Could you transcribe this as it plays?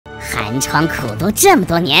寒窗苦读这么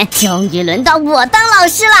多年，终于轮到我当老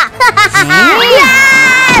师了！哈哈哈哈！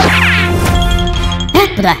哎，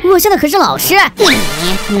不对，我现在可是老师。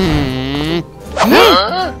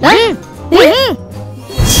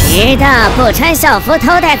迟到不穿校服偷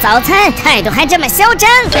带早餐，态度还这么嚣张，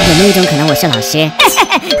有没有一种可能我是老师？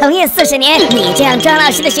同业40年，你这样装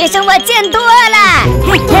老师的学生我见多了。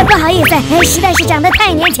不好意思，实在是长得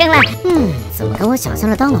太年轻了。怎么跟我想象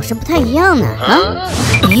的当老师不太一样呢？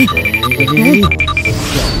有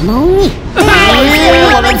猫腻。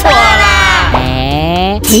我们错了。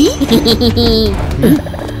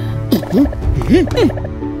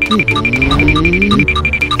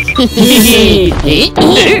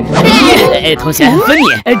同学，分你，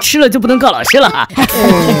吃了就不能告老师了哈。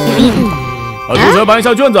同学搬一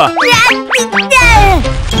下卷子。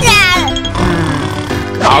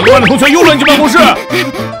哪个班的同学又乱进办公室？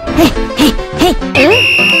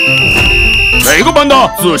哪个班的？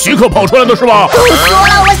自习课跑出来的是吧？不说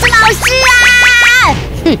了，我是老师啊！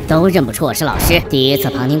都认不出我是老师。第一次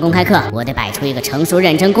旁听公开课，我得摆出一个成熟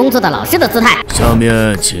认真工作的老师的姿态。下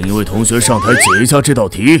面请一位同学上台解一下这道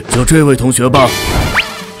题，就这位同学吧。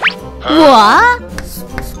我？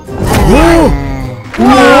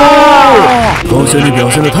同学，你表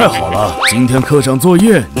现得太好了，今天课上作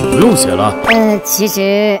业你不用写了。其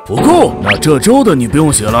实不够，那这周的你不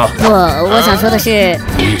用写了。我想说的是，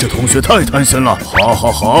你这同学太贪心了。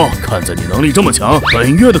好，看在你能力这么强，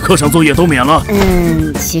本月的课上作业都免了。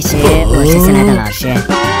其实我是新来的老师。